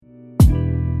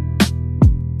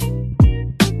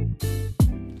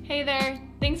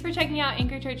for checking out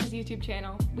Anchor Church's YouTube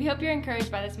channel. We hope you're encouraged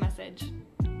by this message.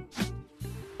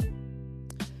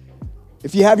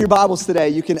 If you have your Bibles today,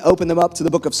 you can open them up to the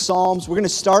book of Psalms. We're going to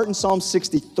start in Psalm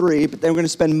 63, but then we're going to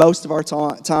spend most of our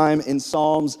time in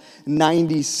Psalms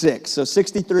 96. So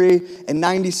 63 and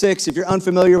 96, if you're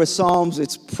unfamiliar with Psalms,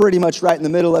 it's pretty much right in the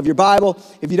middle of your Bible.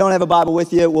 If you don't have a Bible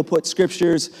with you, we'll put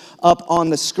scriptures up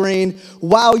on the screen.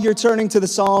 While you're turning to the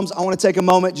Psalms, I want to take a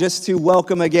moment just to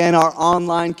welcome again our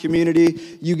online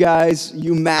community. You guys,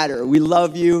 you matter. We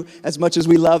love you as much as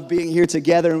we love being here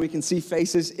together, and we can see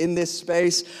faces in this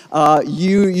space.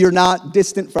 You're not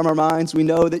distant from our minds. We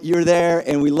know that you're there,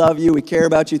 and we love you. We care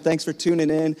about you. Thanks for tuning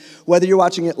in. Whether you're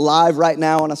watching it live right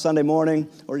now on a Sunday morning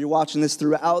or you're watching this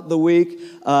throughout the week,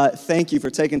 thank you for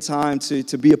taking time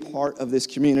to be a part of this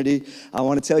community. I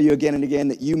want to tell you again and again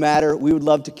that you matter. We would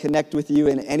love to connect with you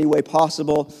in any way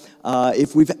possible.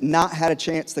 If we've not had a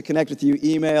chance to connect with you,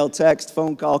 email, text,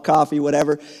 phone call, coffee,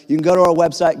 whatever, you can go to our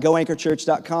website,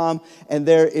 goanchorchurch.com, and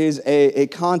there is a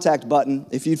contact button.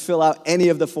 If you fill out any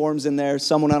of the forms in there,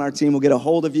 someone on our team will get a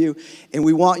hold of you. And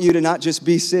we want you to not just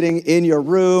be sitting in your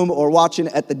room or watching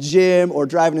at the gym or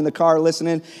driving in the car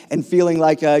listening and feeling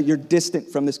like you're distant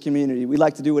from this community. We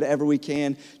like to do whatever we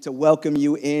can to welcome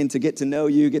you in, to get to know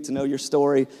you, get to know your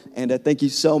story. And thank you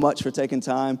so much for taking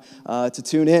time to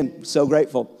tune in. So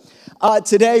grateful.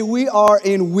 Today we are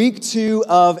in week 2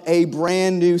 of a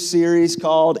brand new series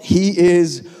called He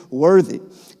Is Worthy.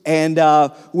 And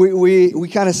we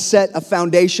kind of set a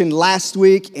foundation last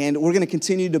week, and we're going to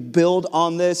continue to build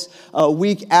on this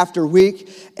week after week.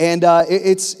 And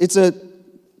it's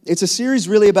a series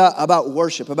really about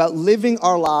worship, about living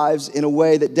our lives in a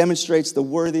way that demonstrates the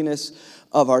worthiness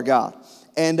of our God.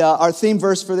 And our theme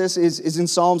verse for this is in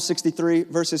Psalm 63,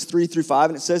 verses 3 through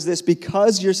 5, and it says this: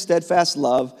 "Because your steadfast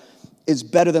love is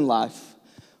better than life,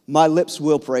 my lips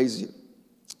will praise you.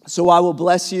 So I will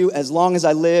bless you as long as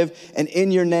I live, and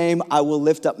in your name I will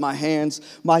lift up my hands.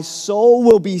 My soul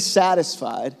will be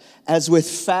satisfied as with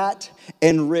fat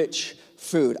and rich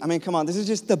food." I mean, come on, this is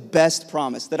just the best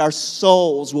promise, that our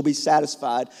souls will be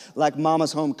satisfied like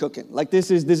mama's home cooking. Like this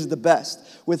is the best,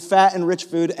 with fat and rich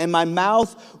food, and my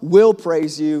mouth will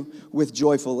praise you with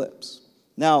joyful lips.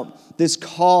 Now, this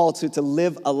call to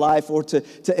live a life or to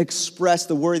express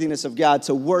the worthiness of God,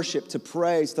 to worship, to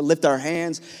praise, to lift our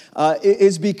hands,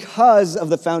 is because of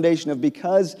the foundation of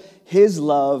because His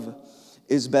love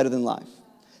is better than life.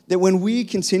 That when we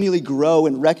continually grow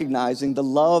in recognizing the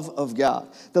love of God,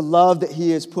 the love that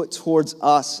He has put towards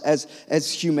us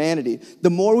as humanity, the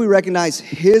more we recognize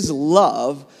His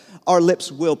love, our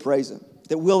lips will praise Him.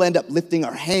 That we'll end up lifting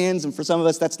our hands, and for some of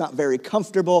us that's not very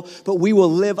comfortable, but we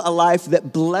will live a life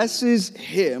that blesses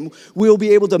Him. We'll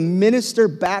be able to minister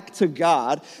back to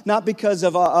God, not because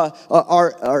of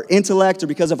our intellect or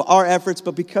because of our efforts,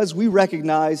 but because we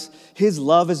recognize His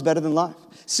love is better than life.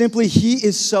 Simply, He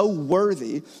is so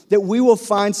worthy that we will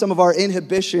find some of our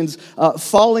inhibitions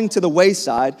falling to the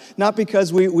wayside, not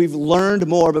because we've learned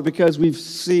more, but because we've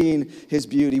seen His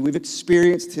beauty. We've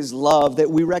experienced His love, that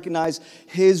we recognize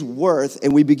His worth,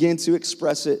 and we begin to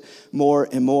express it more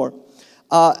and more.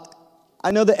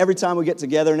 I know that every time we get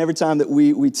together and every time that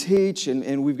we teach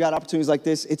and we've got opportunities like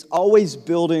this, it's always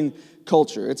building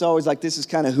culture. It's always like, this is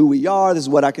kind of who we are. This is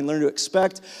what I can learn to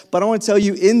expect. But I want to tell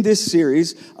you, in this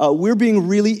series, we're being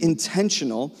really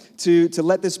intentional to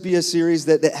let this be a series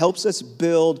that helps us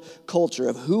build culture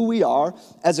of who we are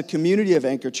as a community of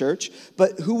Anchor Church,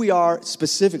 but who we are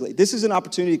specifically. This is an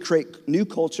opportunity to create new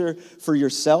culture for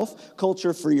yourself,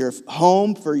 culture for your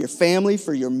home, for your family,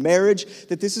 for your marriage,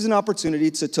 that this is an opportunity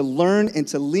to learn and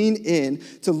to lean in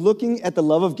to looking at the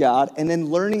love of God and then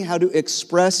learning how to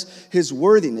express His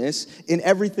worthiness in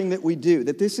everything that we do.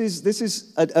 That this is it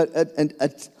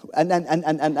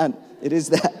is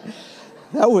that.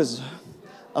 That was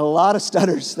a lot of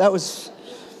stutters. This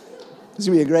is going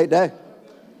to be a great day.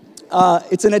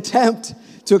 It's an attempt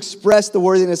to express the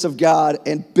worthiness of God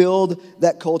and build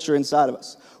that culture inside of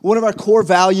us. One of our core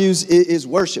values is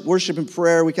worship. Worship and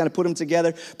prayer, we kind of put them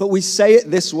together, but we say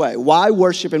it this way. Why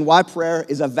worship and why prayer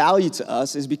is a value to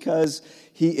us is because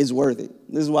He is worthy.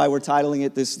 This is why we're titling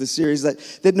it this series,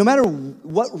 that no matter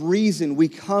what reason we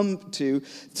come to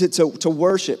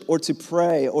worship or to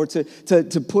pray or to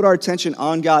put our attention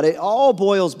on God, it all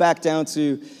boils back down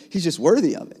to He's just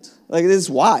worthy of it. Like, this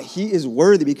is why. He is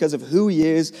worthy because of who He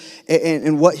is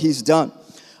and what He's done.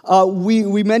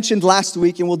 We mentioned last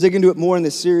week, and we'll dig into it more in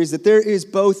this series, that there is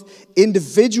both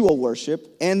individual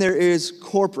worship and there is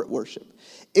corporate worship.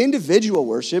 Individual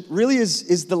worship really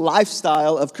is the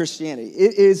lifestyle of Christianity.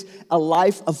 It is a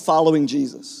life of following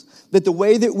Jesus. That the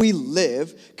way that we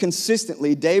live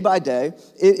consistently, day by day,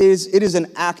 it is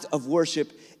an act of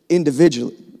worship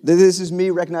individually. This is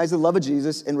me recognizing the love of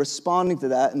Jesus and responding to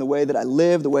that in the way that I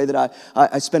live, the way that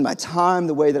I spend my time,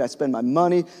 the way that I spend my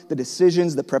money, the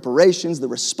decisions, the preparations, the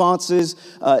responses.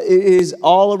 It is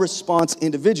all a response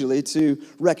individually to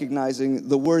recognizing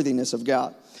the worthiness of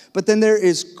God. But then there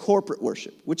is corporate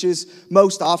worship, which is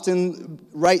most often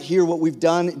right here what we've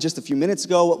done just a few minutes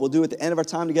ago, what we'll do at the end of our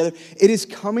time together. It is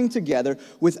coming together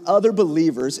with other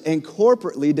believers and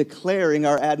corporately declaring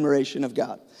our admiration of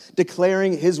God,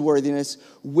 declaring His worthiness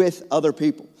with other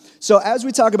people. So as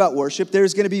we talk about worship,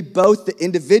 there's going to be both the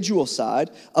individual side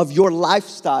of your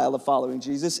lifestyle of following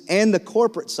Jesus and the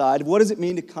corporate side of what does it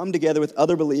mean to come together with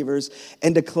other believers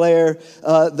and declare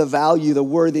the value, the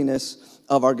worthiness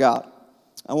of our God.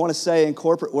 I want to say in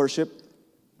corporate worship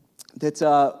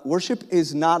that worship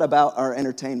is not about our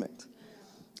entertainment.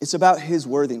 It's about His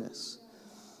worthiness.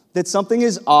 That something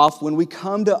is off when we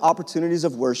come to opportunities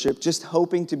of worship just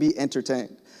hoping to be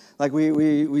entertained. Like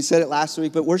we said it last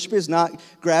week, but worship is not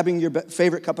grabbing your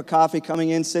favorite cup of coffee,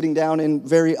 coming in, sitting down in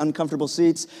very uncomfortable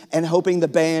seats, and hoping the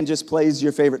band just plays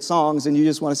your favorite songs and you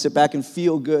just want to sit back and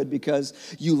feel good because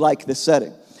you like the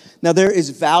setting. Now, there is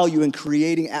value in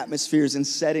creating atmospheres and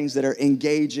settings that are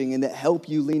engaging and that help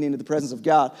you lean into the presence of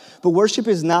God. But worship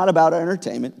is not about our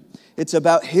entertainment. It's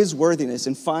about His worthiness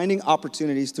and finding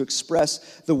opportunities to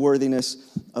express the worthiness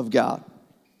of God.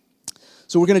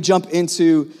 So we're going to jump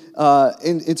into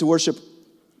worship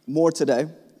more today,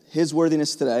 His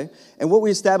worthiness today. And what we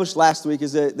established last week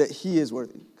is that He is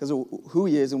worthy because of who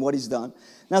He is and what He's done.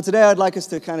 Now today I'd like us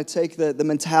to kind of take the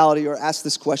mentality or ask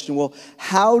this question, well,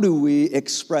 how do we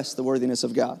express the worthiness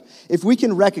of God? If we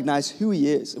can recognize who He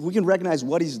is, if we can recognize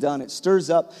what He's done, it stirs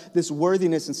up this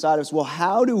worthiness inside of us. Well,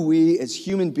 how do we as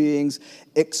human beings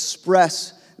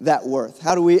express that worth?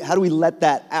 How do we let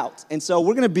that out? And so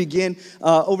we're going to begin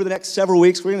over the next several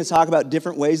weeks. We're going to talk about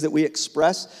different ways that we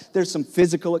express. There's some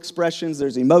physical expressions.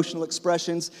 There's emotional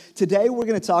expressions. Today we're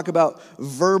going to talk about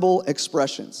verbal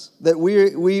expressions. That we're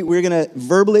going to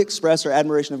verbally express our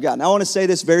admiration of God. Now I want to say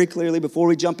this very clearly before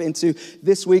we jump into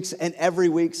this week's and every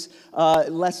week's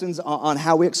lessons on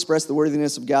how we express the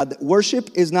worthiness of God. That worship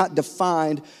is not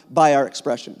defined by our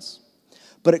expressions,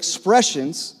 but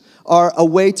expressions are a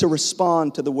way to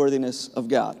respond to the worthiness of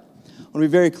God. I want to be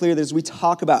very clear that as we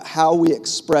talk about how we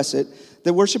express it,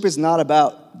 that worship is not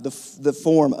about the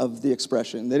form of the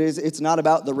expression. That is, it's not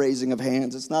about the raising of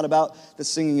hands. It's not about the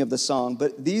singing of the song.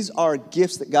 But these are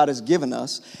gifts that God has given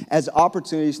us as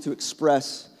opportunities to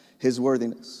express His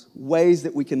worthiness, ways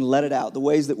that we can let it out, the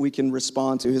ways that we can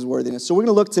respond to His worthiness. So we're going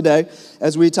to look today,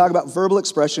 as we talk about verbal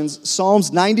expressions,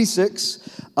 Psalms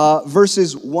 96,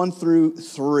 verses 1 through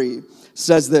 3.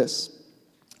 Says this: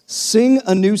 sing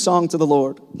a new song to the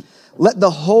Lord. Let the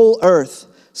whole earth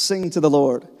sing to the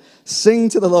Lord. Sing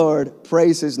to the Lord,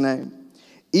 praise His name.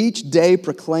 Each day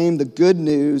proclaim the good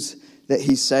news that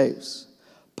He saves.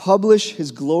 Publish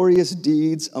His glorious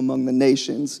deeds among the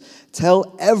nations.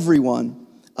 Tell everyone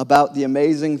about the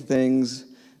amazing things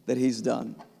that He's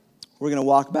done. We're going to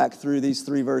walk back through these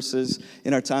 3 verses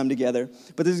in our time together.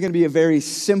 But this is going to be a very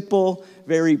simple,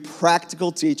 very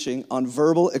practical teaching on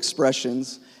verbal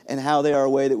expressions and how they are a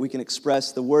way that we can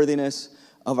express the worthiness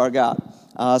of our God.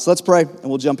 So let's pray and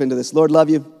we'll jump into this. Lord, love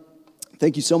you.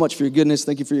 Thank you so much for your goodness.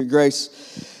 Thank you for your grace.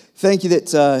 Thank you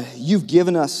that you've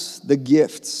given us the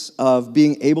gifts of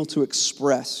being able to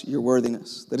express your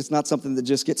worthiness. That it's not something that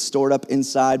just gets stored up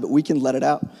inside, but we can let it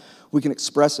out. We can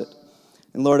express it.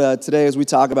 And Lord, today as we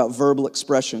talk about verbal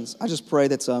expressions, I just pray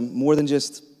that more than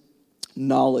just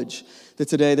knowledge, that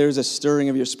today there's a stirring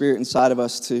of your Spirit inside of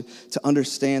us to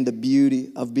understand the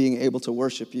beauty of being able to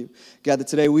worship you. God, that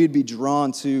today we'd be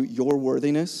drawn to your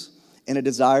worthiness and a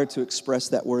desire to express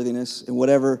that worthiness in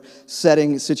whatever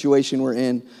setting, situation we're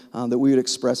in, that we would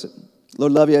express it.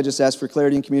 Lord, love you. I just ask for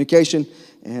clarity and communication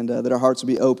and that our hearts will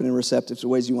be open and receptive to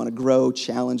ways you want to grow,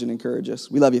 challenge, and encourage us.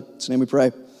 We love you. In His name we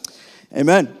pray.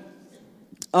 Amen.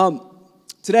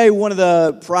 Today, one of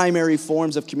the primary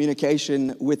forms of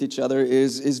communication with each other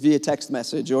is via text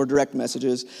message or direct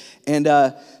messages. And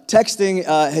texting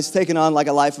has taken on like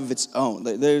a life of its own.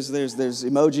 There's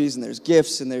emojis and there's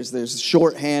GIFs and there's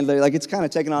shorthand. Like it's kind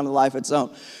of taken on a life of its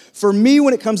own. For me,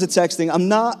 when it comes to texting, I'm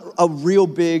not a real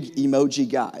big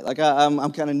emoji guy. Like I'm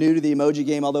kind of new to the emoji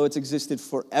game, although it's existed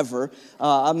forever.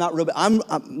 I'm not real. I'm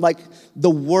like the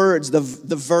words, the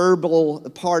verbal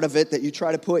part of it that you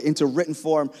try to put into written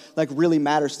form, like really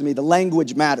matters to me. The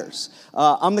language matters.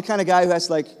 I'm the kind of guy who has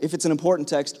to, like, if it's an important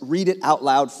text, read it out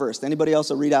loud first. Anybody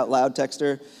else a read out loud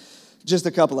texter? Just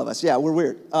a couple of us. Yeah, we're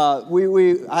weird.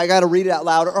 I got to read it out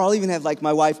loud, or I'll even have like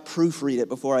my wife proofread it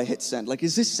before I hit send. Like,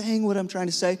 is this saying what I'm trying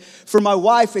to say? For my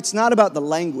wife, it's not about the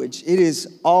language. It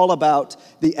is all about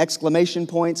the exclamation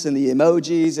points and the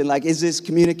emojis, and like, is this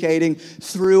communicating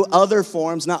through other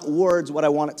forms, not words, what I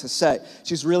want it to say?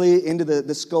 She's really into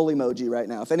the skull emoji right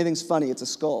now. If anything's funny, it's a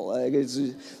skull. Like, this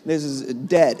is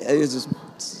dead.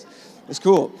 It's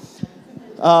cool.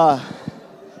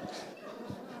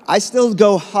 I still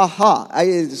go, ha-ha,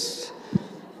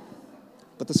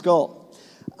 but the skull.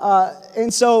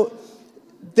 And so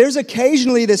there's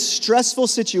occasionally this stressful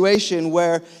situation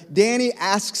where Danny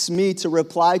asks me to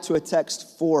reply to a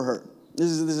text for her. This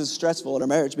is stressful in our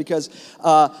marriage because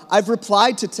I've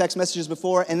replied to text messages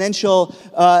before, and then she'll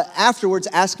afterwards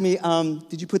ask me,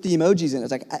 did you put the emojis in? I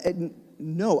was like,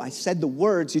 no, I said the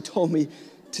words you told me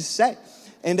to say.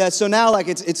 And so now, like,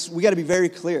 we got to be very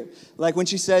clear. Like, when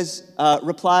she says,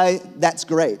 reply, that's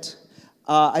great,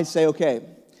 I say, okay,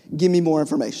 give me more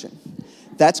information.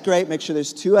 That's great. Make sure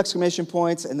there's 2 exclamation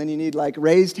points, and then you need, like,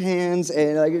 raised hands,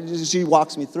 and like, she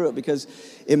walks me through it because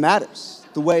it matters,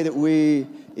 the way that we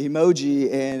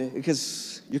emoji, and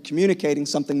because you're communicating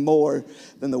something more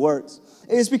than the words.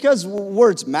 It's because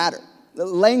words matter.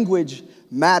 Language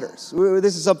matters.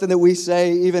 This is something that we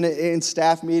say even in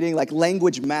staff meeting, like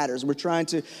language matters. We're trying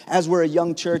to, as we're a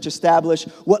young church, establish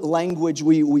what language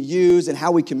we use and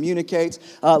how we communicate.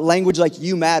 Language like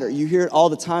you matter. You hear it all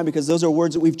the time because those are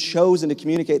words that we've chosen to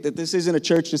communicate, that this isn't a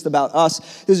church just about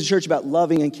us. This is a church about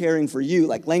loving and caring for you.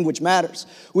 Like language matters.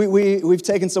 We've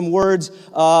taken some words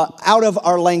out of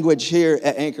our language here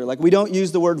at Anchor. Like we don't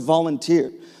use the word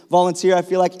volunteer. Volunteer, I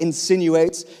feel like,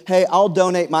 insinuates, hey, I'll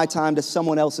donate my time to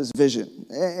someone else's vision.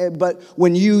 But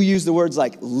when you use the words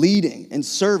like leading and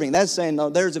serving, that's saying, no,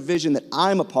 there's a vision that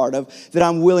I'm a part of, that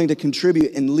I'm willing to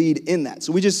contribute and lead in that.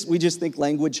 So we just think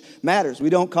language matters. We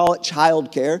don't call it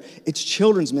childcare. It's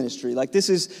children's ministry. Like this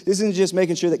isn't just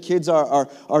making sure that kids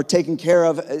are taken care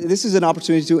of. This is an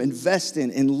opportunity to invest in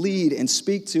and lead and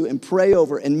speak to and pray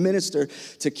over and minister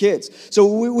to kids. So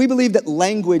we believe that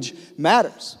language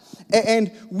matters.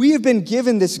 And we have been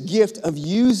given this gift of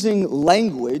using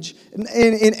language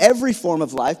in every form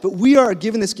of life, but we are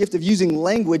given this gift of using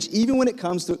language even when it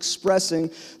comes to expressing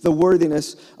the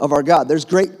worthiness of our God. There's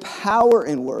great power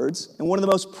in words, and one of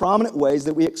the most prominent ways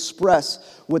that we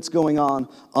express what's going on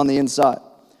the inside.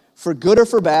 For good or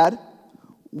for bad,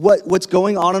 what's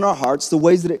going on in our hearts, the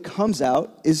ways that it comes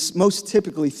out, is most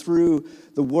typically through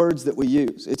the words that we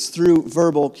use. It's through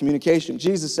verbal communication.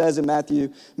 Jesus says in Matthew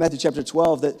chapter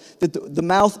 12 that the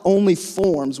mouth only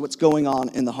forms what's going on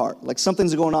in the heart. Like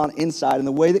something's going on inside, and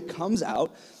the way that comes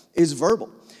out is verbal.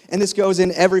 And this goes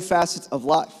in every facet of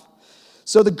life.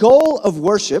 So the goal of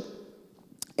worship,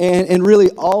 and really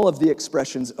all of the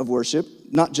expressions of worship,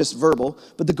 not just verbal,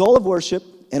 but the goal of worship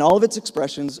and all of its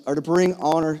expressions are to bring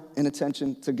honor and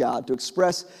attention to God, to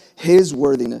express His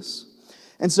worthiness.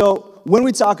 And so when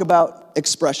we talk about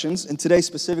expressions, and today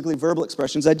specifically verbal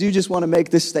expressions, I do just want to make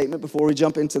this statement before we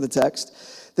jump into the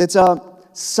text, that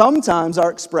sometimes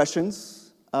our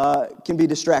expressions can be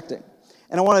distracting.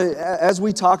 And I want to, as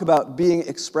we talk about being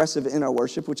expressive in our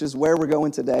worship, which is where we're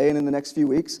going today and in the next few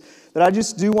weeks, that I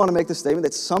just do want to make the statement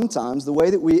that sometimes the way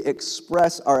that we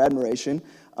express our admiration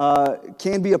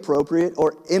can be appropriate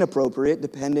or inappropriate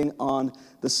depending on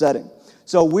the setting.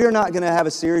 So we're not going to have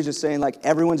a series just saying like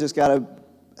everyone's just got to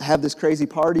have this crazy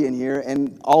party in here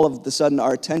and all of a sudden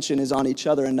our attention is on each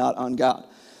other and not on God.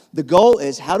 The goal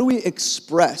is, how do we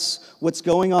express what's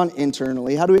going on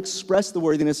internally? How do we express the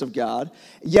worthiness of God,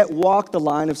 yet walk the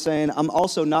line of saying, I'm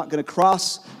also not going to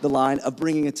cross the line of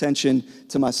bringing attention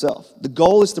to myself. The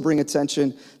goal is to bring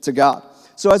attention to God.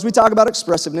 So as we talk about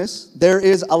expressiveness, there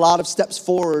is a lot of steps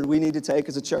forward we need to take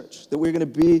as a church, that we're going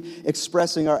to be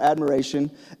expressing our admiration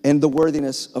and the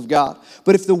worthiness of God.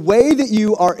 But if the way that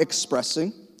you are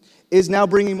expressing is now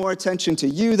bringing more attention to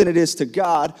you than it is to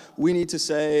God, we need to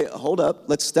say, hold up,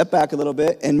 let's step back a little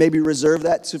bit and maybe reserve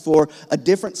that for a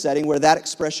different setting where that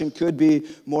expression could be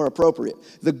more appropriate.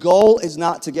 The goal is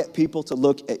not to get people to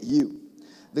look at you.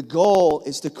 The goal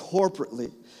is to corporately,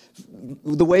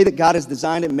 the way that God has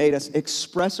designed and made us,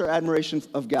 express our admiration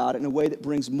of God in a way that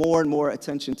brings more and more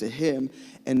attention to Him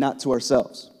and not to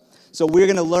ourselves. So we're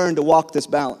going to learn to walk this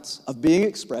balance of being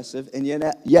expressive and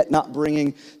yet not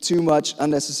bringing too much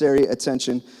unnecessary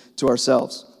attention to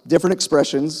ourselves. Different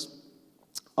expressions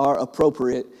are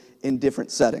appropriate in different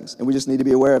settings, and we just need to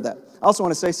be aware of that. I also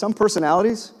want to say some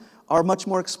personalities are much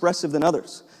more expressive than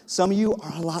others. Some of you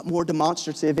are a lot more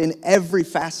demonstrative in every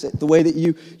facet, the way that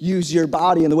you use your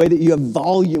body and the way that you have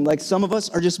volume. Like some of us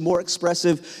are just more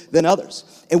expressive than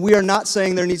others. And we are not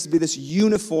saying there needs to be this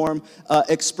uniform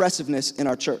expressiveness in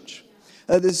our church.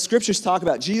 The scriptures talk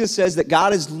about, Jesus says that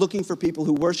God is looking for people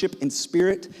who worship in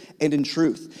spirit and in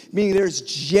truth. Meaning there's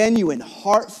genuine,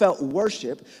 heartfelt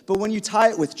worship, but when you tie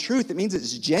it with truth, it means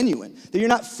it's genuine. That you're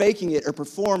not faking it or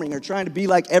performing or trying to be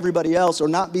like everybody else or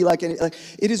not be like it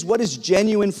is what is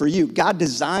genuine for you. God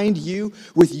designed you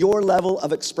with your level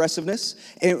of expressiveness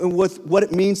and with what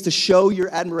it means to show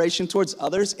your admiration towards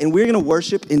others. And we're going to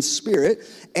worship in spirit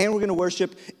and we're going to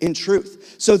worship in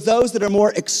truth. So those that are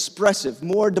more expressive,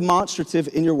 more demonstrative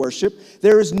in your worship,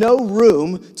 there is no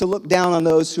room to look down on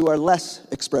those who are less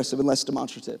expressive and less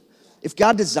demonstrative. If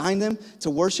God designed them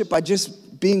to worship by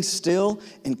just being still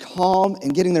and calm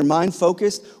and getting their mind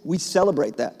focused, we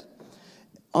celebrate that.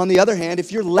 On the other hand,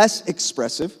 if you're less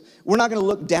expressive, we're not going to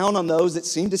look down on those that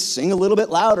seem to sing a little bit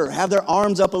louder, have their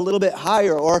arms up a little bit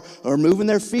higher, or moving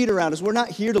their feet around us. We're not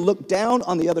here to look down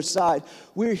on the other side.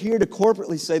 We're here to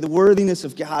corporately say the worthiness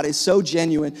of God is so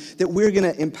genuine that we're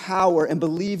going to empower and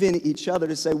believe in each other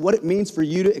to say what it means for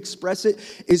you to express it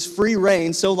is free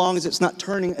reign so long as it's not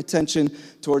turning attention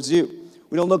towards you.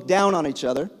 We don't look down on each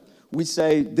other. We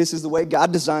say this is the way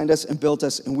God designed us and built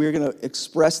us, and we're going to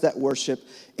express that worship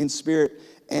in spirit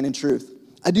and in truth.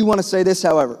 I do want to say this,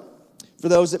 however. For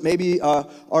those that maybe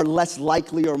are less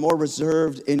likely or more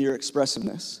reserved in your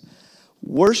expressiveness.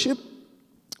 Worship,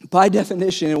 by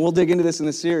definition, and we'll dig into this in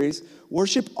the series,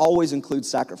 worship always includes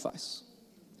sacrifice.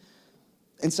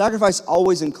 And sacrifice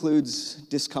always includes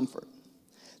discomfort.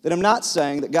 That I'm not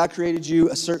saying that God created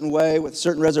you a certain way with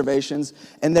certain reservations,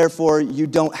 and therefore you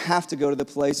don't have to go to the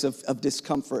place of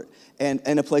discomfort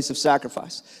and a place of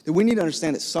sacrifice. That we need to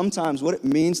understand that sometimes what it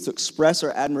means to express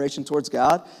our admiration towards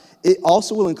God, it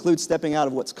also will include stepping out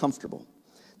of what's comfortable.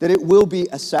 That it will be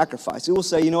a sacrifice. It will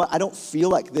say, you know what, I don't feel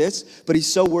like this, but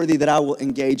he's so worthy that I will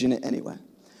engage in it anyway.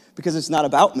 Because it's not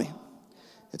about me.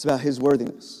 It's about his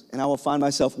worthiness. And I will find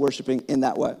myself worshiping in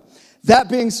that way. That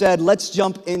being said, let's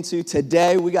jump into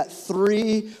today. We got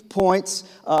 3 points.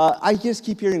 I just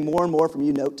keep hearing more and more from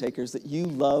you note takers that you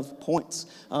love points.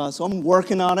 So I'm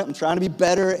working on it. I'm trying to be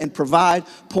better and provide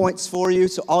points for you.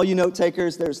 So all you note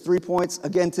takers, there's 3 points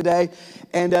again today.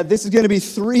 And this is going to be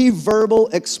 3 verbal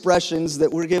expressions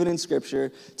that we're given in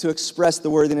Scripture to express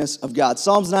the worthiness of God.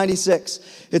 Psalms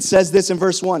 96, it says this in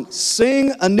verse 1.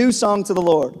 Sing a new song to the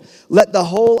Lord. Let the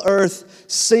whole earth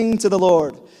sing to the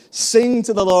Lord. Sing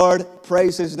to the Lord,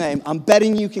 praise his name. I'm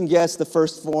betting you can guess the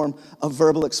first form of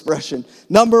verbal expression.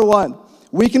 Number 1,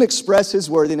 we can express his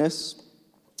worthiness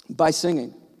by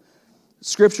singing.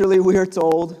 Scripturally, we are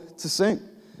told to sing.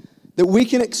 That we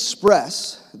can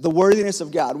express the worthiness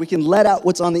of God. We can let out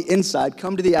what's on the inside,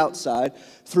 come to the outside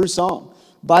through song,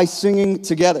 by singing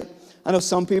together. I know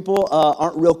some people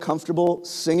aren't real comfortable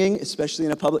singing, especially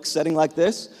in a public setting like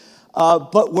this.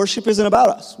 But worship isn't about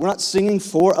us. We're not singing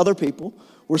for other people.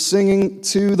 We're singing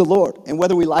to the Lord. And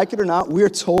whether we like it or not, we're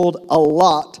told a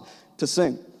lot to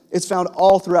sing. It's found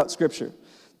all throughout Scripture.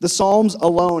 The Psalms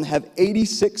alone have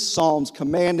 86 Psalms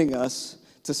commanding us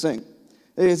to sing.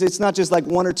 It's not just like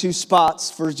 1 or 2 spots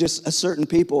for just a certain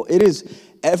people. It is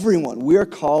everyone. We are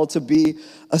called to be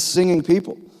a singing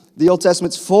people. The Old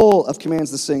Testament's full of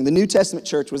commands to sing. The New Testament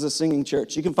church was a singing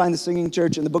church. You can find the singing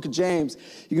church in the book of James.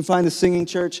 You can find the singing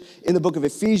church in the book of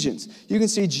Ephesians. You can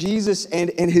see Jesus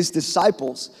and his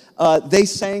disciples. They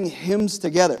sang hymns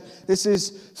together. This is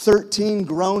 13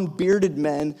 grown bearded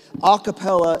men a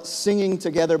cappella singing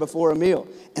together before a meal.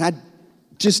 And I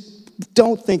just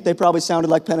don't think they probably sounded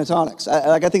like pentatonics.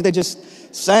 I think they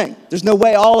just sang. There's no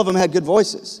way all of them had good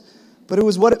voices. But it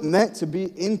was what it meant to be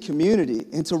in community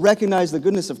and to recognize the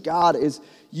goodness of God as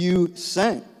you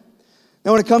sang.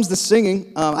 Now, when it comes to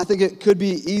singing, I think it could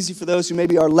be easy for those who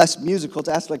maybe are less musical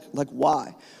to ask, like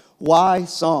why? Why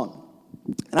song?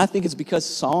 And I think it's because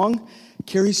song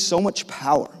carries so much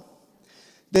power.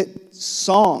 That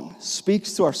song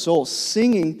speaks to our souls.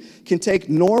 Singing can take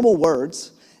normal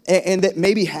words and that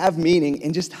maybe have meaning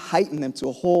and just heighten them to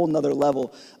a whole nother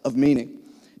level of meaning.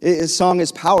 Song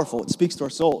is powerful. It speaks to our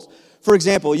souls. For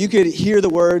example, you could hear the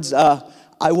words, I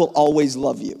will always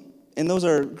love you. And those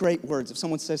are great words. If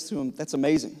someone says to them, that's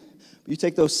amazing. But you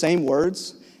take those same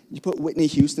words, you put Whitney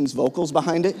Houston's vocals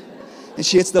behind it, and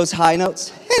she hits those high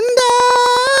notes. And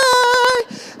I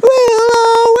will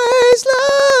always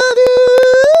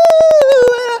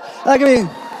love you.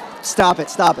 Stop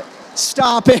it.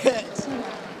 Stop it.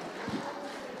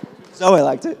 Zoe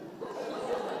liked it.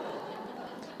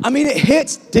 It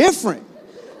hits different.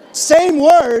 Same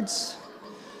words,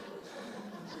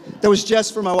 That was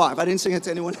just for my wife. I didn't sing it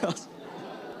to anyone else.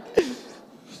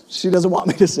 She doesn't want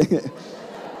me to sing it.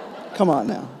 Come on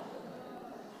now.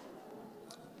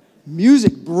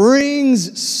 Music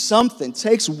brings something,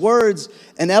 takes words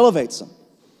and elevates them.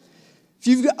 If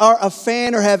you are a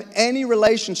fan or have any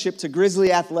relationship to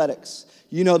Grizzly Athletics,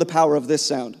 you know the power of this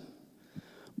sound.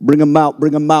 Bring them out,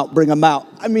 bring them out, bring them out.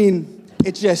 I mean,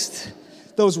 it just,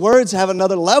 those words have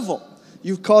another level.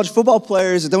 You college football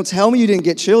players, don't tell me you didn't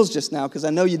get chills just now, because I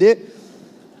know you did.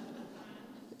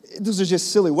 Those are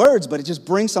just silly words, but it just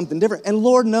brings something different. And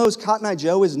Lord knows Cotton Eye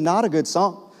Joe is not a good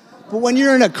song. But when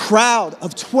you're in a crowd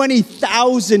of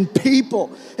 20,000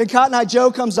 people and Cotton Eye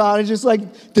Joe comes on and just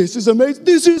like, this is amazing,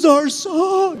 this is our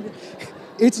song.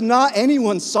 It's not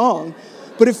anyone's song,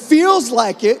 but it feels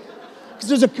like it because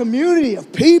there's a community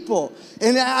of people.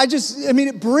 And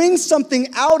it brings something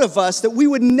out of us that we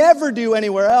would never do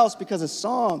anywhere else because of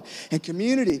song and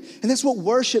community. And that's what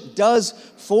worship does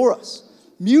for us.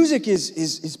 Music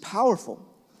is powerful.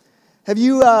 Have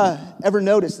you ever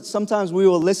noticed that sometimes we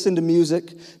will listen to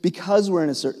music because we're in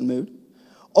a certain mood,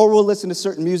 or we'll listen to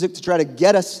certain music to try to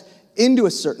get us into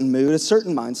a certain mood, a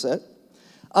certain mindset?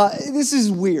 This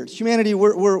is weird. Humanity,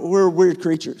 we're weird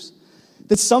creatures.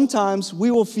 That sometimes we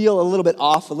will feel a little bit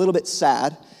off, a little bit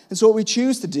sad, and so what we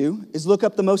choose to do is look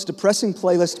up the most depressing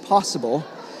playlist possible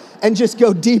and just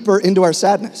go deeper into our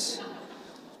sadness.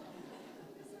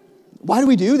 Why do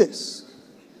we do this?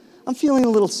 I'm feeling a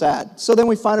little sad. So then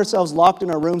we find ourselves locked in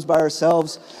our rooms by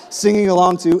ourselves, singing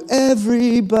along to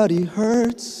Everybody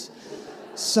Hurts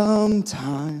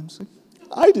Sometimes.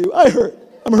 I do. I hurt.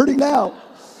 I'm hurting now.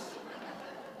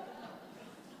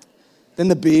 Then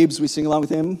the Biebs, we sing along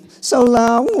with him. So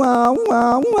long, wow,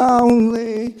 wow,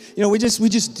 lonely. You know, we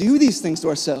just do these things to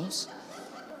ourselves.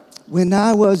 When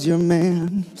I was your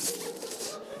man.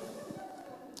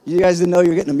 You guys didn't know you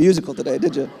were getting a musical today,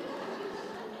 did you?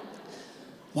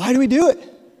 Why do we do it?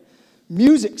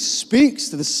 Music speaks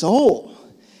to the soul,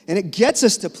 and it gets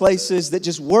us to places that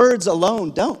just words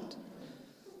alone don't.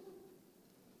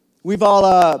 We've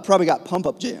all probably got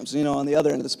pump-up jams, you know, on the other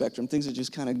end of the spectrum, things that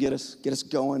just kind of get us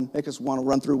going, make us want to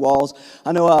run through walls.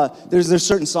 I know there's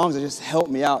certain songs that just help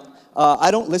me out.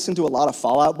 I don't listen to a lot of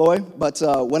Fall Out Boy, but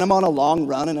when I'm on a long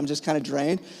run and I'm just kind of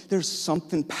drained, there's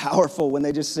something powerful when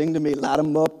they just sing to me, light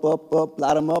 'em up, up, up,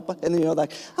 light 'em up, and you know,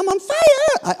 like, I'm on fire.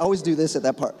 I always do this at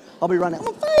that part. I'll be running, I'm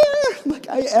on fire. I'm like,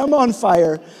 I am on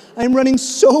fire. I'm running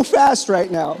so fast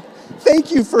right now.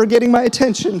 Thank you for getting my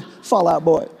attention, Fall Out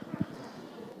Boy.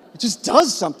 It just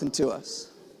does something to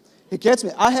us. It gets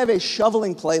me. I have a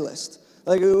shoveling playlist.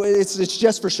 Like, it's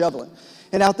just for shoveling.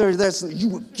 And out there,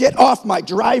 you get off my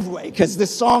driveway because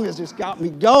this song has just got me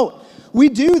going. We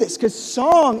do this because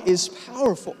song is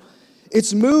powerful.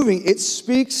 It's moving. It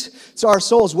speaks to our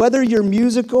souls. Whether you're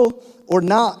musical or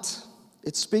not,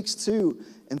 it speaks to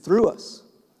and through us.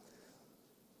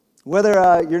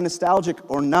 Whether you're nostalgic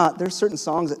or not, there's certain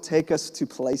songs that take us to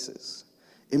places.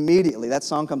 Immediately, that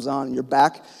song comes on and you're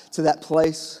back to that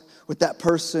place with that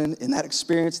person and that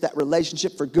experience, that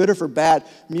relationship, for good or for bad.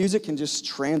 Music can just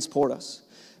transport us.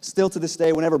 Still to this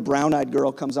day, whenever Brown Eyed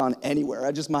Girl comes on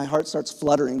anywhere, my heart starts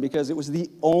fluttering because it was the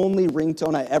only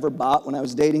ringtone I ever bought when I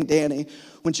was dating Danny.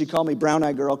 When she called me, Brown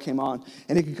Eyed Girl came on.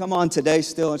 And it can come on today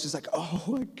still, and it's just like,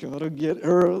 oh, I gotta get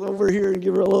her over here and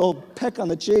give her a little peck on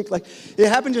the cheek. Like, it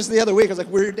happened just the other week. I was like,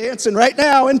 we're dancing right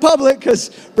now in public because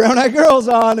Brown Eyed Girl's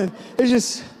on. And it's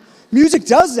just, music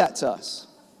does that to us.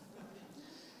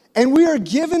 And we are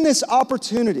given this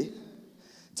opportunity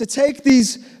to take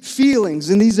these feelings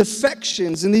and these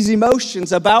affections and these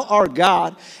emotions about our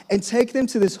God and take them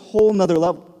to this whole nother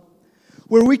level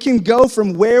where we can go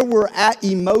from where we're at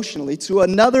emotionally to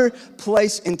another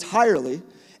place entirely,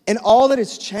 and all that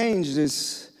has changed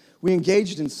is we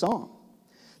engaged in song.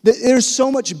 There's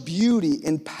so much beauty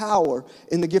and power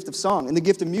in the gift of song, in the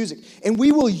gift of music, and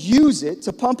we will use it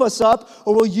to pump us up,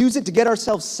 or we'll use it to get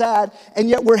ourselves sad, and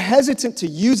yet we're hesitant to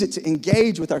use it to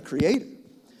engage with our Creator.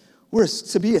 We're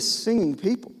to be a singing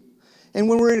people. And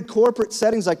when we're in corporate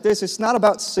settings like this, it's not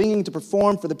about singing to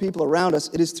perform for the people around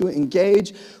us. It is to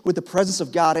engage with the presence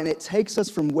of God, and it takes us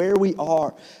from where we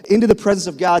are into the presence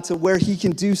of God to where He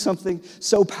can do something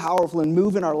so powerful and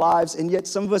move in our lives, and yet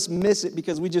some of us miss it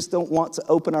because we just don't want to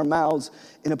open our mouths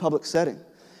in a public setting.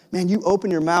 Man, you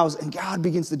open your mouths, and God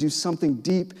begins to do something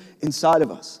deep inside of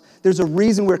us. There's a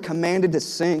reason we're commanded to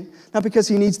sing, not because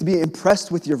He needs to be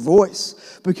impressed with your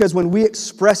voice, because when we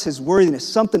express His worthiness,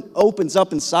 something opens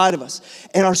up inside of us,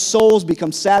 and our souls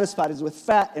become satisfied as with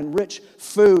fat and rich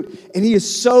food. And He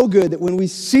is so good that when we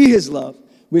see His love,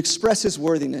 we express his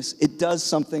worthiness, it does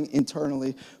something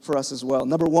internally for us as well.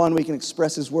 Number one, we can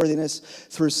express his worthiness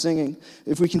through singing.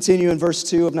 If we continue in verse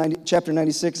 2 of chapter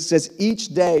 96, it says,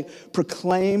 each day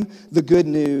proclaim the good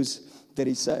news that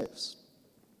he saves.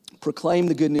 Proclaim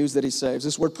the good news that he saves.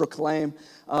 This word proclaim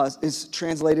is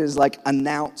translated as like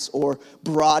announce or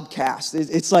broadcast.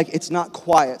 It's like it's not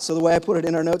quiet. So the way I put it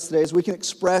in our notes today is we can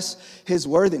express his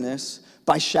worthiness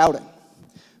by shouting,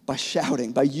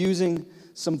 by using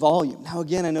some volume. Now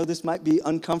again, I know this might be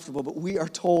uncomfortable, but we are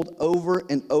told over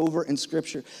and over in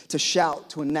Scripture to shout,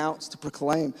 to announce, to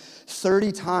proclaim.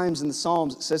 30 times in the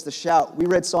Psalms it says to shout. We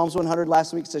read Psalms 100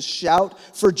 last week. It says shout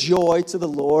for joy to the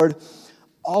Lord,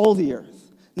 all the earth.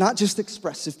 Not just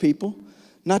expressive people,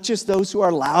 not just those who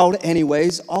are loud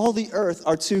anyways. All the earth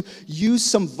are to use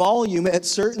some volume at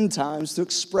certain times to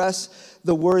express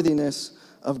the worthiness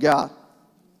of God.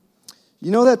 You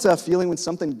know that feeling when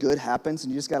something good happens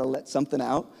and you just got to let something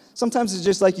out? Sometimes it's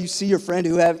just like you see your friend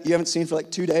who you haven't seen for like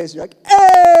 2 days, and you're like,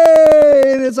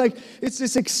 hey! And it's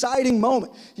this exciting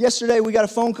moment. Yesterday, we got a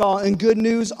phone call and good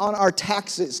news on our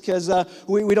taxes because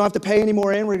we don't have to pay any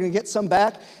more in. We're going to get some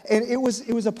back. And it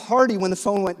was a party when the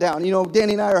phone went down. You know,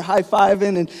 Danny and I are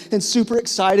high-fiving and super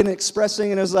excited and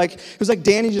expressing. And it was like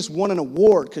Danny just won an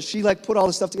award because she like put all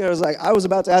this stuff together. It was like I was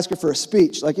about to ask her for a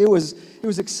speech. Like it was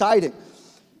exciting.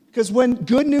 Because when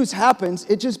good news happens,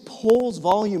 it just pulls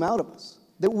volume out of us.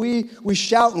 That we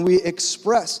shout and we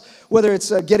express, whether it's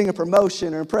getting a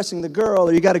promotion or impressing the girl,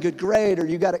 or you got a good grade, or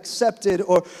you got accepted,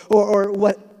 or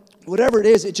whatever it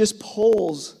is, it just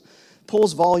pulls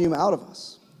volume out of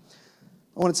us.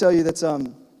 I want to tell you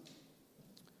that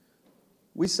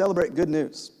we celebrate good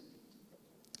news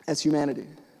as humanity.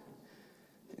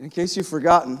 And in case you've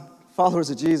forgotten,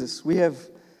 followers of Jesus, we have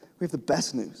the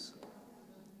best news.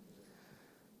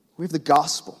 We have the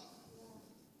gospel.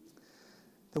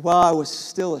 That while I was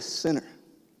still a sinner,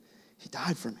 he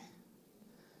died for me.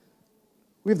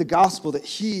 We have the gospel that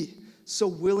he so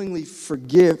willingly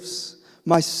forgives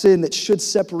my sin that should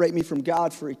separate me from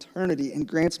God for eternity and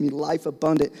grants me life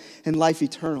abundant and life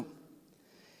eternal.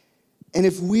 And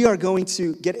if we are going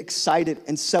to get excited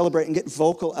and celebrate and get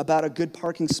vocal about a good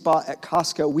parking spot at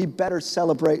Costco, we better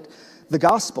celebrate the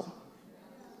gospel.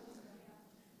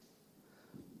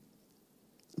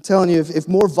 I'm telling you, if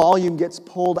more volume gets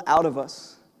pulled out of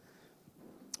us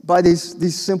by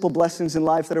these simple blessings in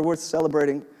life that are worth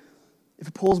celebrating, if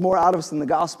it pulls more out of us than the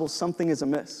gospel, something is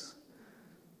amiss.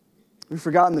 We've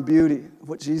forgotten the beauty of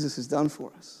what Jesus has done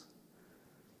for us.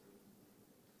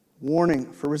 Warning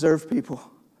for reserved people.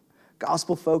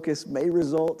 Gospel focus may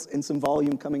result in some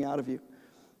volume coming out of you.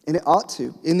 And it ought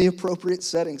to, in the appropriate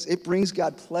settings. It brings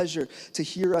God pleasure to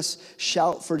hear us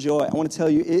shout for joy. I want to tell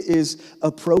you, it is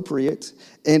appropriate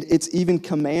and it's even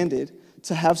commanded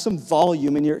to have some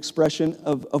volume in your expression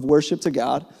of worship to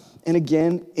God. And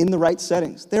again, in the right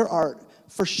settings. There are,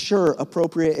 for sure,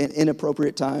 appropriate and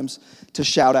inappropriate times to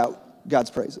shout out God's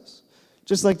praises.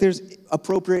 Just like there's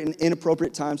appropriate and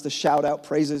inappropriate times to shout out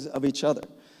praises of each other.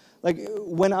 Like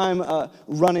when I'm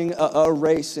running a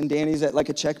race and Danny's at like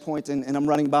a checkpoint and I'm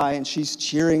running by and she's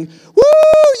cheering, woo,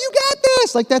 you got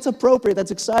this! Like that's appropriate, that's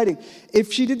exciting.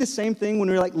 If she did the same thing when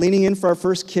we were like leaning in for our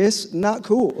first kiss, not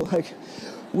cool. Like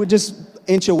we'd just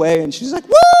inch away and she's like,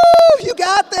 woo, you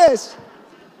got this!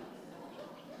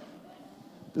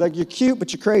 Like you're cute,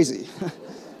 but you're crazy.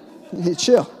 You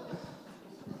chill.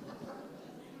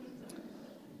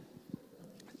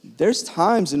 There's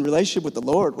times in relationship with the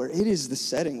Lord where it is the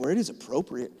setting, where it is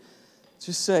appropriate.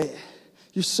 Just say,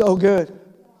 you're so good.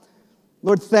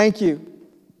 Lord, thank you.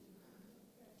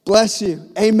 Bless you.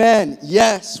 Amen.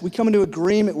 Yes, we come into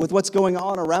agreement with what's going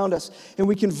on around us, and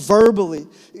we can verbally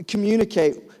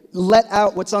communicate, let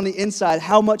out what's on the inside,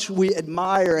 how much we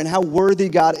admire and how worthy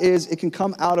God is. It can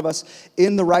come out of us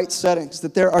in the right settings,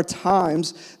 that there are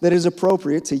times that it is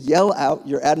appropriate to yell out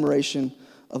your admiration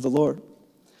of the Lord.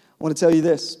 I want to tell you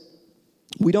this.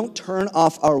 We don't turn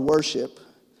off our worship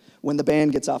when the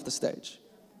band gets off the stage.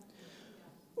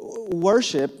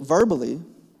 Worship, verbally,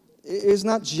 is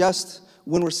not just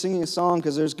when we're singing a song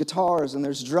because there's guitars and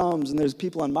there's drums and there's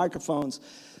people on microphones.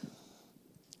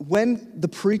 When the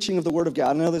preaching of the Word of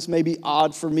God, I know this may be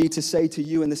odd for me to say to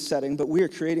you in this setting, but we are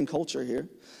creating culture here.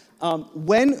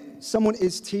 When someone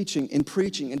is teaching and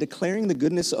preaching and declaring the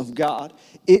goodness of God,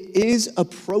 it is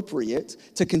appropriate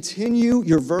to continue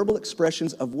your verbal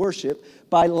expressions of worship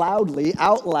by loudly,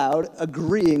 out loud,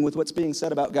 agreeing with what's being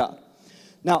said about God.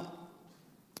 Now,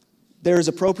 there's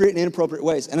appropriate and inappropriate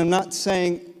ways, and I'm not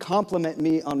saying compliment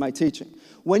me on my teaching.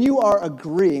 When you are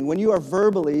agreeing, when you are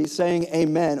verbally saying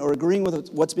amen or agreeing with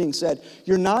what's being said,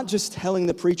 you're not just telling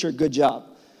the preacher good job.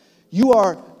 You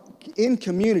are in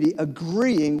community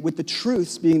agreeing with the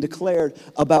truths being declared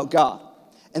about God.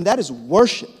 And that is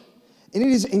worship. And it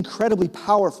is incredibly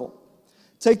powerful.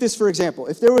 Take this for example.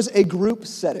 If there was a group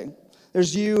setting,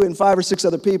 there's you and 5 or 6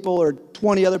 other people or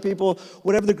 20 other people,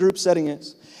 whatever the group setting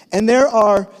is. And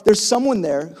there's someone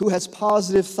there who has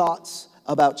positive thoughts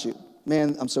about you.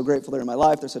 Man, I'm so grateful they're in my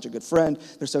life. They're such a good friend.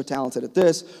 They're so talented at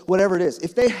this, whatever it is.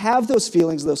 If they have those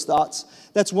feelings, those thoughts,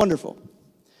 that's wonderful.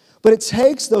 But it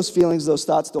takes those feelings, those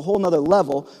thoughts to a whole nother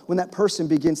level when that person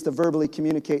begins to verbally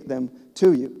communicate them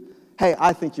to you. Hey,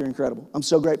 I think you're incredible. I'm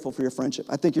so grateful for your friendship.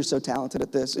 I think you're so talented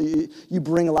at this. You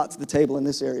bring a lot to the table in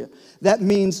this area. That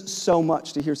means so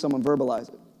much to hear someone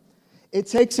verbalize it. It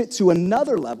takes it to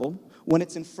another level when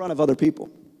it's in front of other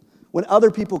people. When other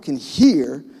people can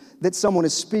hear that someone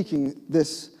is speaking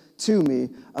this to me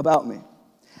about me.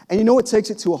 And you know what takes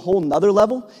it to a whole nother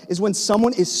level? Is when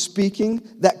someone is speaking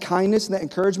that kindness and that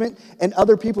encouragement, and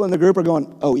other people in the group are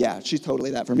going, oh yeah, she's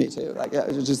totally that for me too. Like, yeah,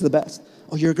 it's just the best.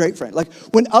 Oh, you're a great friend. Like,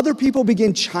 when other people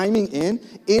begin chiming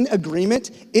in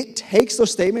agreement, it takes those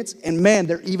statements, and man,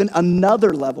 they're even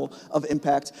another level of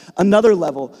impact, another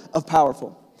level of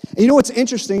powerful. And you know what's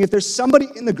interesting? If there's somebody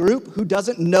in the group who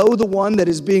doesn't know the one that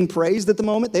is being praised at the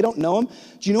moment, they don't know him,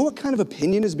 do you know what kind of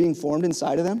opinion is being formed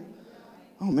inside of them?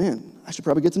 Oh man, I should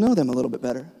probably get to know them a little bit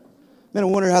better. Man, I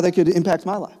wonder how they could impact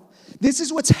my life. This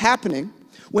is what's happening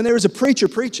when there is a preacher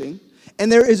preaching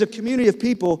and there is a community of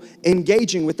people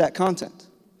engaging with that content.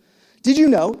 Did you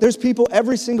know there's people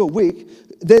every single week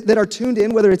that are tuned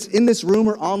in, whether it's in this room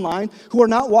or online, who are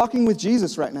not walking with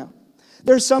Jesus right now?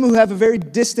 There's some who have a very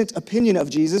distant opinion of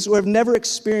Jesus or have never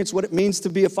experienced what it means to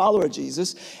be a follower of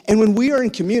Jesus. And when we are in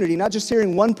community, not just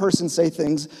hearing one person say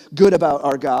things good about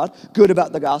our God, good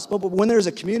about the gospel, but when there's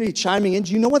a community chiming in,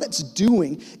 do you know what that's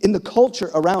doing in the culture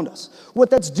around us?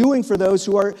 What that's doing for those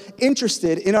who are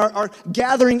interested in our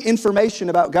gathering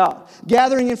information about God,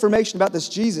 gathering information about this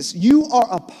Jesus. You are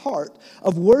a part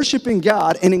of worshiping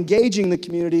God and engaging the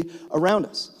community around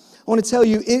us. I want to tell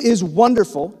you, it is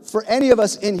wonderful for any of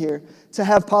us in here to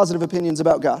have positive opinions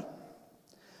about God.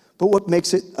 But what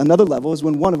makes it another level is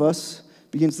when one of us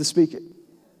begins to speak it.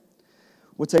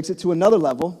 What takes it to another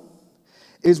level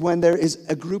is when there is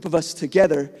a group of us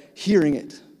together hearing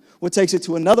it. What takes it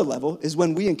to another level is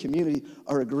when we in community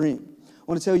are agreeing. I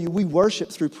want to tell you, we worship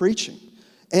through preaching.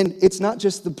 And it's not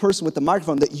just the person with the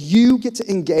microphone, that you get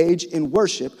to engage in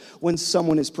worship when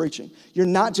someone is preaching. You're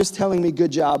not just telling me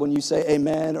good job when you say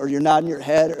amen, or you're nodding your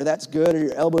head, or that's good, or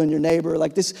you're elbowing your neighbor.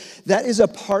 Like this, that is a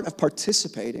part of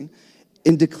participating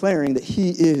in declaring that he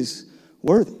is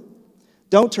worthy.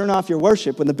 Don't turn off your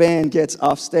worship when the band gets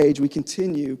off stage. We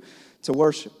continue to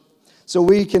worship. So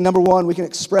we can, number one, we can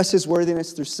express his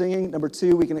worthiness through singing. Number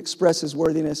two, we can express his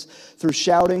worthiness through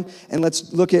shouting. And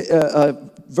let's look at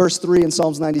verse 3 in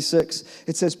Psalms 96.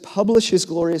 It says, publish his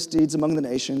glorious deeds among the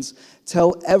nations.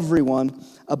 Tell everyone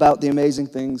about the amazing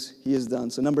things he has done.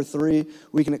 So number 3,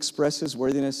 we can express his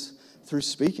worthiness through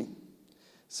speaking.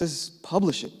 It says,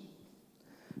 publish it.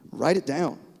 Write it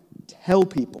down. Tell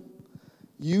people.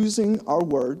 Using our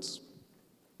words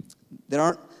that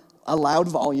aren't a loud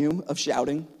volume of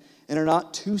shouting, and are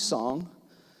not too song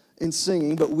in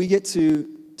singing, but we get to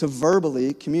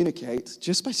verbally communicate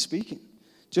just by speaking,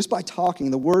 just by talking,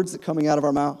 the words that are coming out of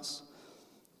our mouths.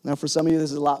 Now, for some of you,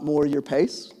 this is a lot more your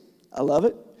pace. I love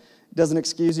it. It doesn't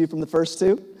excuse you from the first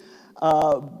two.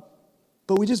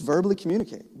 But we just verbally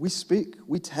communicate. We speak,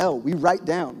 we tell, we write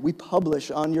down, we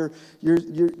publish on your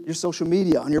social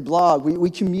media, on your blog. We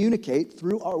communicate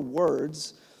through our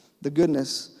words the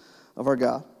goodness of our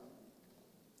God.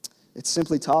 It's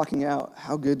simply talking out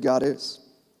how good God is.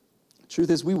 The truth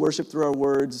is, we worship through our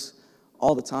words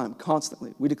all the time,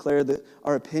 constantly. We declare that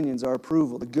our opinions, our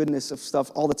approval, the goodness of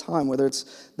stuff all the time, whether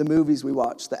it's the movies we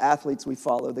watch, the athletes we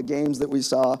follow, the games that we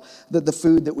saw, the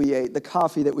food that we ate, the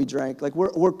coffee that we drank. Like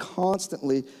we're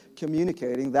constantly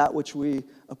communicating that which we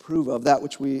approve of, that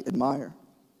which we admire.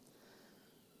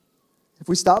 If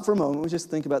we stop for a moment, we just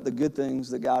think about the good things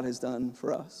that God has done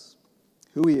for us,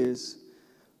 who he is,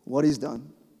 what he's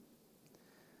done.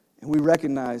 And we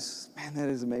recognize, man, that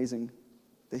is amazing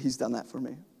that he's done that for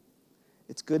me.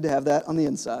 It's good to have that on the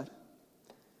inside.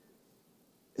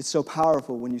 It's so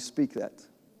powerful when you speak that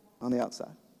on the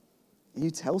outside. And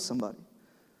you tell somebody.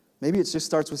 Maybe it just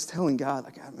starts with telling God,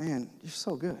 like, God, man, you're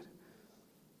so good.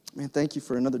 Man, thank you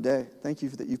for another day. Thank you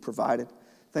that you've provided.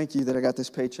 Thank you that I got this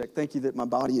paycheck. Thank you that my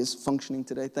body is functioning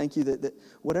today. Thank you that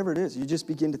whatever it is, you just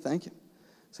begin to thank him.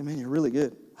 Say, man, you're really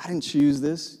good. I didn't choose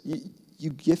this. You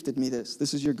gifted me this.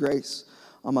 This is your grace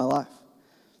on my life.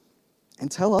 And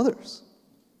tell others.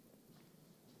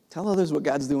 Tell others what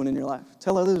God's doing in your life.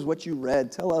 Tell others what you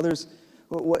read. Tell others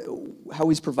how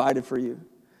he's provided for you.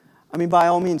 I mean, by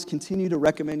all means, continue to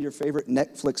recommend your favorite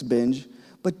Netflix binge,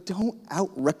 but don't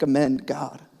out-recommend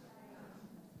God.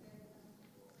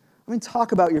 I mean,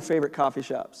 talk about your favorite coffee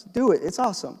shops. Do it. It's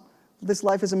awesome. This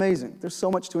life is amazing. There's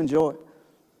so much to enjoy.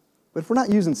 But if we're not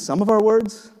using some of our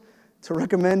words to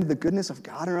recommend the goodness of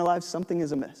God in our lives, something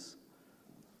is amiss.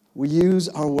 We use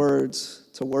our words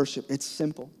to worship. It's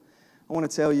simple. I want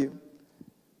to tell you,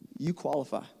 you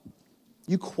qualify.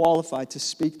 You qualify to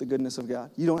speak the goodness of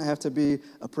God. You don't have to be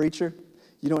a preacher.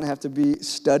 You don't have to be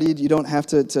studied. You don't have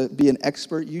to be an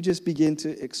expert. You just begin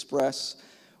to express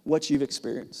what you've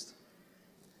experienced.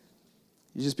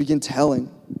 You just begin telling.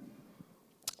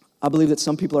 I believe that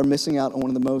some people are missing out on one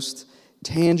of the most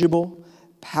tangible,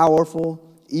 powerful,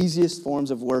 easiest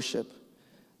forms of worship,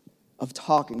 of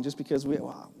talking, just because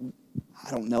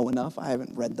I don't know enough. I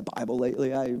haven't read the Bible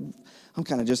lately. I'm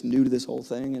kind of just new to this whole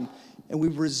thing. And we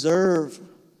reserve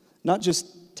not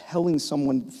just telling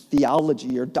someone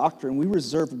theology or doctrine, we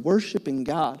reserve worshiping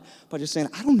God by just saying,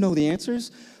 I don't know the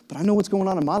answers, but I know what's going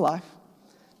on in my life.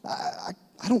 I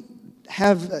don't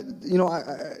have,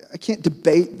 I can't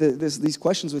debate these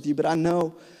questions with you, but I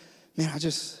know, man,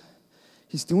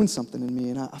 He's doing something in me,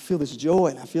 and I feel this joy,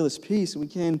 and I feel this peace, and we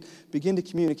can begin to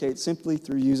communicate simply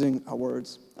through using our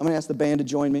words. I'm going to ask the band to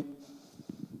join me,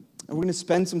 and we're going to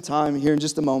spend some time here in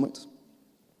just a moment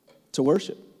to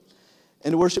worship,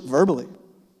 and to worship verbally.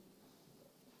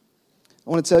 I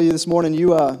want to tell you this morning,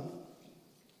 you're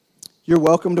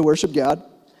welcome to worship God,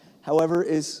 however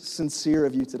is sincere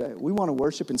of you today. We want to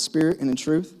worship in spirit and in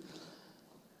truth,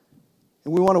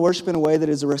 and we want to worship in a way that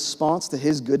is a response to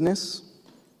His goodness.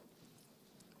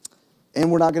 And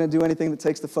we're not going to do anything that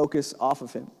takes the focus off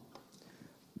of Him.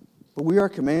 But we are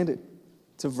commanded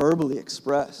to verbally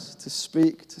express, to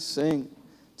speak, to sing,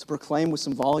 to proclaim with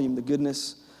some volume the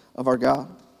goodness of our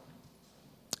God.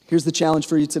 Here's the challenge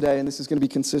for you today, and this is going to be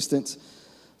consistent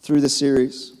through the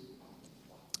series.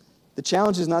 The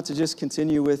challenge is not to just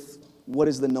continue with what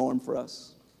is the norm for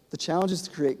us. The challenge is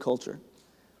to create culture.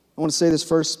 I want to say this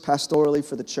first pastorally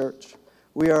for the church.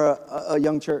 We are a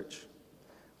young church.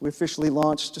 We officially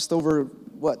launched just over,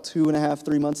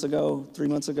 3 months ago,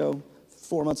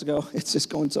 4 months ago. It's just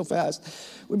going so fast.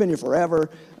 We've been here forever.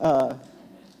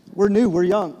 We're new, we're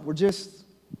young. We're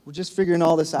just figuring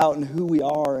all this out and who we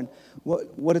are and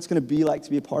what it's going to be like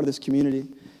to be a part of this community.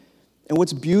 And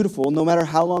what's beautiful, no matter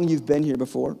how long you've been here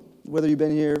before, whether you've been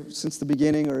here since the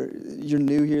beginning or you're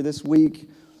new here this week,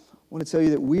 I want to tell you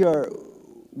that we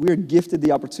are gifted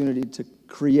the opportunity to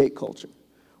create culture.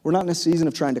 We're not in a season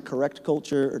of trying to correct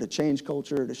culture or to change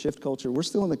culture or to shift culture. We're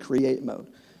still in the create mode,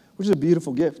 which is a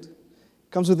beautiful gift.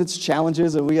 It comes with its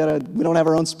challenges. We don't have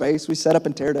our own space. We set up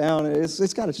and tear down.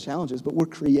 It's got its challenges, but we're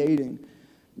creating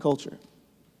culture.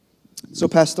 So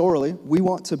pastorally, we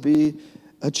want to be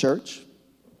a church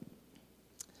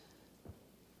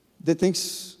that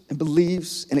thinks and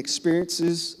believes and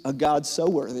experiences a God so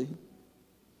worthy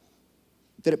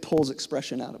that it pulls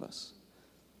expression out of us.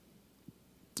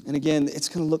 And again, it's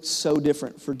going to look so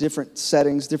different for different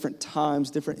settings, different times,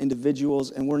 different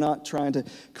individuals, and we're not trying to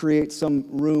create some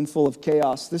room full of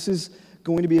chaos. This is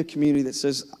going to be a community that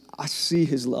says, I see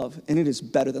His love, and it is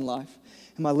better than life.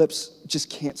 And my lips just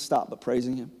can't stop but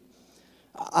praising Him.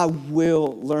 I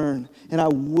will learn, and I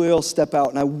will step out,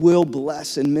 and I will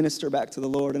bless and minister back to the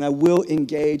Lord, and I will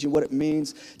engage in what it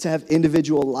means to have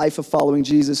individual life of following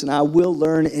Jesus, and I will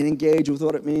learn and engage with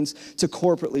what it means to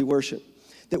corporately worship.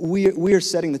 That we are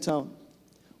setting the tone.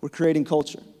 We're creating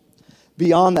culture.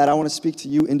 Beyond that, I want to speak to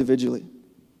you individually.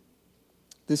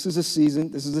 This is a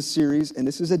season, this is a series, and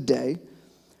this is a day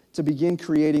to begin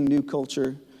creating new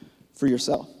culture for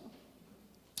yourself.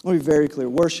 I want to be very clear.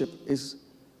 Worship is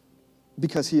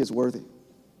because He is worthy.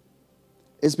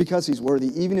 It's because He's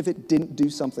worthy, even if it didn't do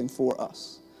something for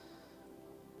us.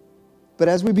 But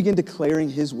as we begin declaring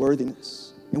His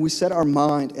worthiness, and we set our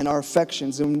mind and our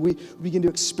affections, and we begin to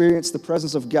experience the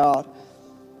presence of God,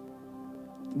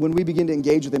 when we begin to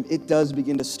engage with Him, it does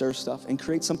begin to stir stuff and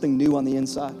create something new on the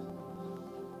inside.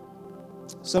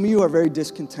 Some of you are very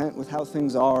discontent with how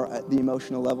things are at the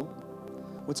emotional level,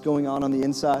 what's going on the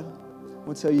inside. I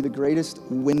want to tell you the greatest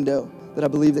window that I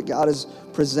believe that God is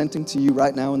presenting to you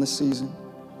right now in this season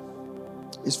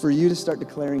is for you to start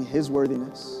declaring His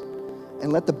worthiness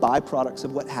and let the byproducts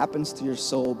of what happens to your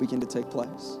soul begin to take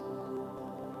place.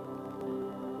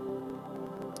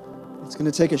 It's going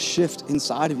to take a shift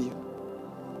inside of you.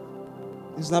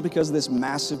 It's not because of this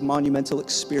massive monumental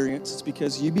experience. It's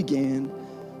because you began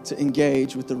to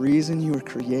engage with the reason you were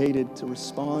created, to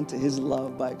respond to His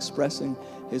love by expressing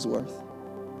His worth.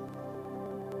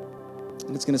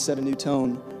 And it's going to set a new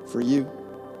tone for you.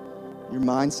 Your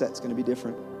mindset's going to be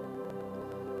different.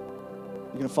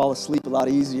 You're going to fall asleep a lot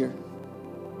easier.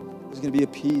 There's going to be a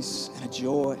peace and a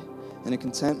joy and a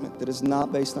contentment that is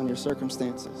not based on your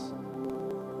circumstances.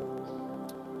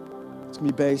 It's going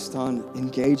to be based on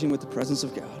engaging with the presence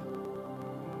of God,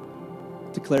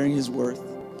 declaring His worth.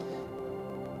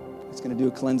 It's going to do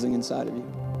a cleansing inside of you.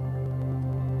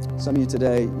 Some of you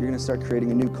today, you're going to start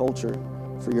creating a new culture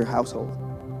for your household.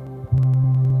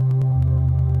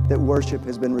 That worship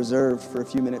has been reserved for a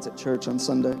few minutes at church on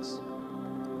Sundays.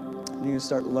 You're going to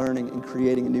start learning and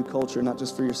creating a new culture, not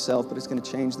just for yourself, but it's going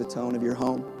to change the tone of your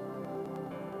home.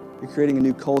 You're creating a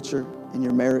new culture in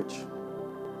your marriage.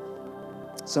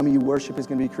 Some of you, worship is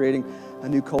going to be creating a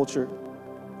new culture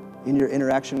in your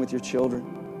interaction with your children.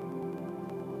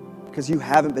 Because you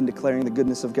haven't been declaring the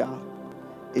goodness of God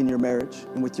in your marriage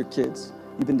and with your kids.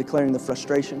 You've been declaring the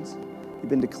frustrations. You've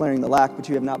been declaring the lack, but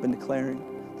you have not been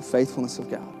declaring the faithfulness of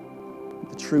God,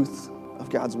 the truth of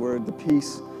God's word, the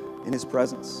peace in His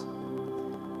presence.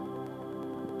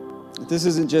 This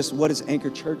isn't just what is Anchor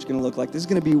Church going to look like. This is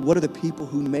going to be what are the people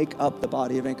who make up the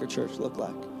body of Anchor Church look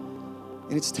like.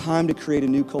 And it's time to create a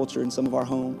new culture in some of our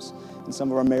homes, in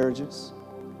some of our marriages.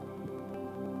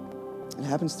 It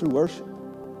happens through worship.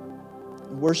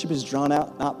 And worship is drawn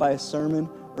out not by a sermon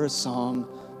or a song,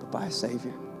 but by a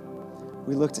Savior.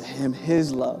 We look to Him.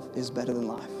 His love is better than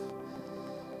life.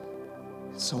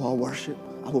 So I'll worship,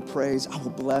 I will praise, I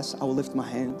will bless, I will lift my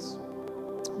hands.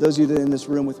 Those of you that are in this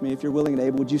room with me, if you're willing and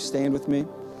able, would you stand with me?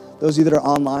 Those of you that are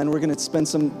online, we're going to spend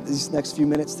these next few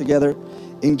minutes together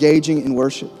engaging in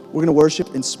worship. We're going to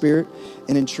worship in spirit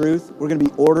and in truth. We're going to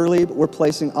be orderly, but we're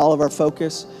placing all of our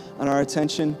focus and our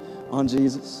attention on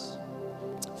Jesus.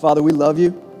 Father, we love you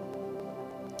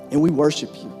and we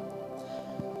worship you.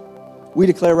 We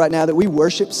declare right now that we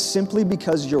worship simply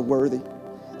because you're worthy.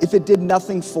 If it did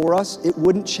nothing for us, it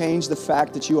wouldn't change the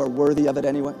fact that you are worthy of it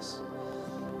anyways.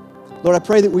 Lord, I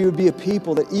pray that we would be a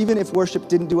people that even if worship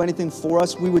didn't do anything for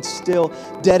us, we would still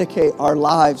dedicate our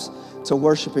lives to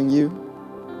worshiping you.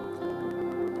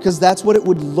 Because that's what it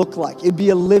would look like. It'd be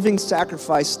a living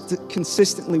sacrifice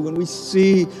consistently when we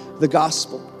see the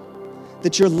gospel,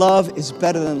 that your love is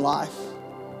better than life.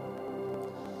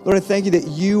 Lord, I thank you that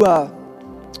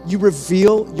you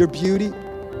reveal your beauty,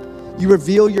 you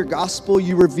reveal your gospel,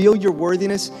 you reveal your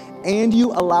worthiness, and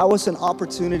you allow us an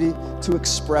opportunity to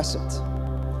express it.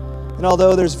 And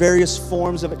although there's various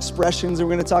forms of expressions, and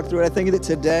we're going to talk through it, I think that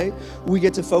today we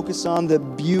get to focus on the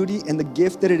beauty and the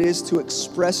gift that it is to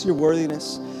express your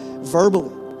worthiness verbally.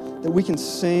 That we can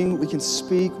sing, we can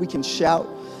speak, we can shout,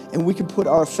 and we can put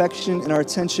our affection and our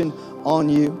attention on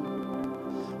you.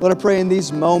 Lord, I pray in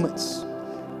these moments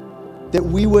that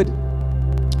we would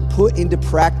put into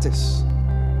practice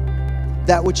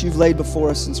that which you've laid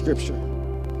before us in Scripture.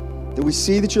 That we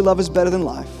see that your love is better than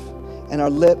life, and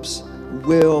our lips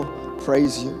will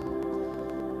praise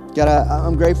you. God,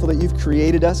 I'm grateful that you've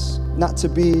created us not to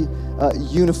be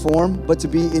uniform, but to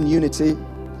be in unity.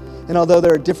 And although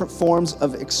there are different forms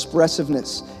of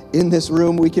expressiveness in this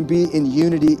room, we can be in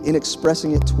unity in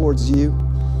expressing it towards you.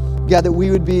 God, that we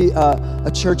would be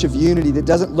a church of unity that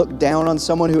doesn't look down on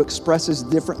someone who expresses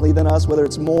differently than us, whether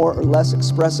it's more or less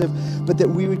expressive, but that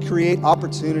we would create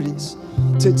opportunities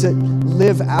to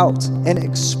live out and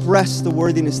express the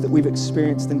worthiness that we've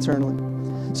experienced internally.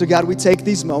 So God, we take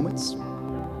these moments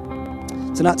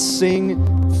to not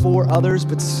sing for others,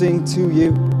 but sing to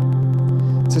you,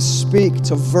 to speak,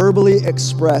 to verbally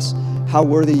express how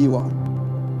worthy you are.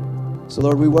 So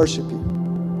Lord, we worship you.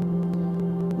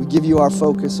 We give you our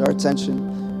focus, our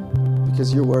attention,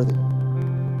 because you're worthy.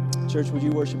 Church, would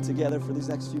you worship together for these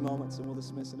next few moments, and we'll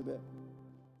dismiss in a bit.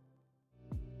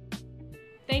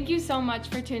 Thank you so much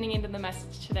for tuning into the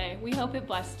message today. We hope it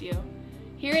blessed you.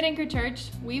 Here at Anchor Church,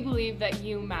 we believe that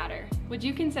you matter. Would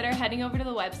you consider heading over to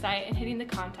the website and hitting the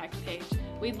contact page?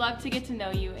 We'd love to get to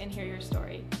know you and hear your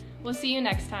story. We'll see you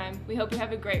next time. We hope you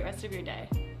have a great rest of your day.